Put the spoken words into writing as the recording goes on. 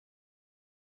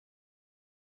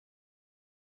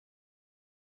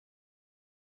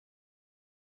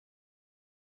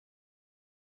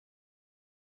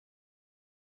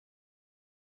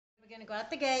gonna go out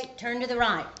the gate, turn to the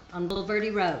right on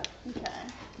Boulevardy Road. Okay.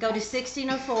 Go to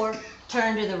 1604,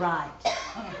 turn to the right.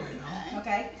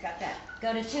 Okay, got that.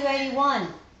 Go to 281,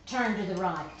 turn to the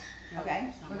right.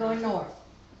 Okay. We're going north.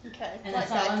 Okay. And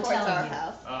that's Like all I'm towards telling our you.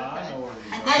 house. I know where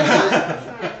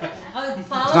Oh,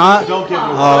 follow Not- the Don't give me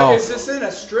car. Oh. Is this in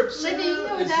a strip center? Libby, you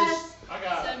go Is with us. I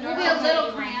got it. We'll be a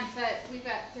little cramped, but we've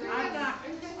got three.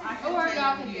 Or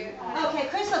y'all can do it. Okay,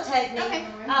 Chris will take me. Okay.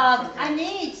 I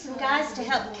need some guys to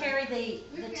help carry the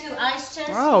two ice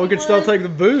chests. Oh, we could still take the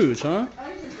booze, huh?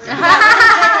 Take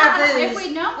our booze. If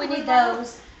we don't, we we need will.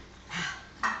 those.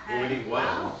 We need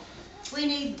what? We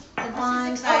need the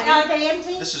wines. Oh, are they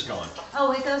empty? This is gone.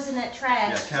 Oh, it goes in that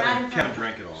trash. Yeah, right in Kevin front.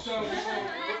 drank it all.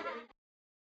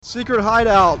 Secret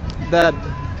hideout that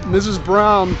Mrs.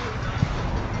 Brown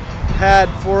had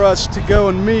for us to go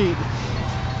and meet.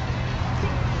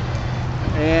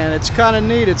 And it's kind of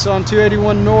neat. It's on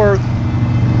 281 North.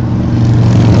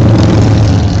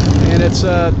 And it's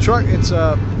a truck, it's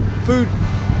a food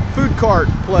cart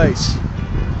place.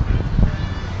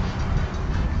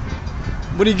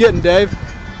 What are you getting, Dave?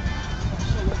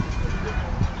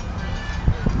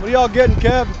 What are y'all getting,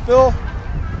 Kev? Phil?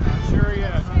 Not sure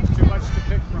yet. Too much to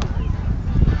pick from.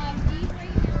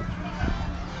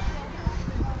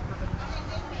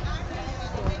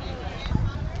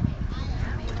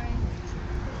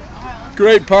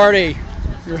 Great party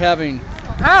you're having.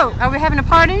 Oh, are we having a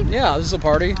party? Yeah, this is a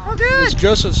party. Oh, good. It's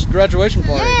Joseph's graduation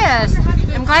party. Yes.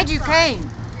 I'm glad you came.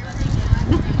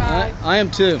 I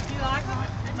am too.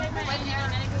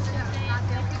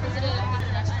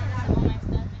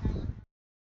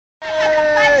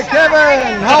 Hey,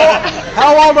 Kevin!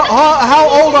 How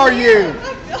old are you?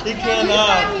 He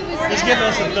cannot. He's giving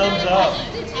us a thumbs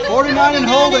up. 49 and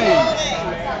holding.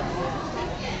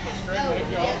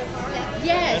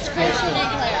 Yes, Christian and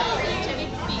Clara.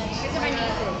 These are my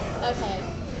nieces. Okay.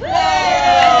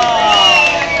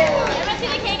 Everyone see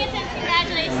the cake and says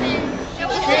congratulations.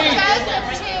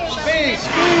 Speech!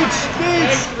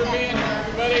 Thanks for being here,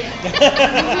 everybody.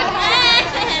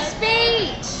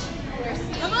 Speech.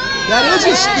 Come on. That is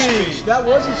a speech. That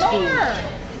was a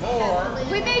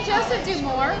speech. We made Joseph do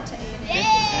more.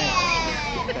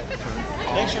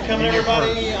 Thanks for coming,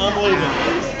 everybody. I'm leaving.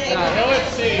 Well,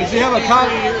 let's see. Does he have a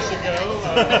copy? Years ago.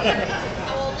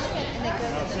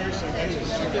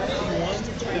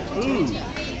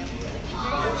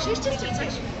 No, seriously,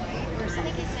 thanks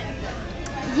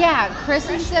Yeah,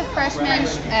 Kristen's a freshman,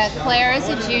 Clara's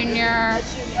a junior,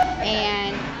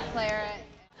 and Clara.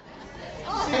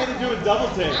 You had to do a double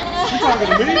take. You talking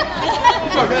to me?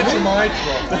 You talking to me? My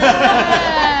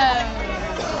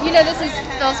You know, this is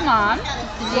Phil's mom.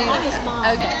 I'm his mom.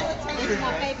 Okay. This is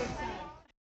my favorite.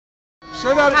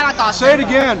 Say that. I like Austin. Say it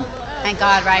again. Thank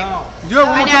God, right? Do it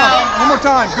one more time. One more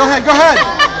time. Go ahead. Go ahead.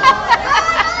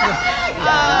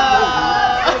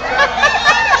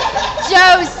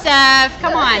 Joseph,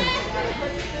 come on.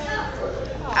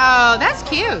 Oh, that's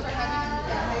cute.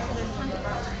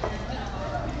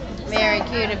 Very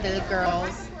cute of the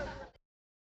girls.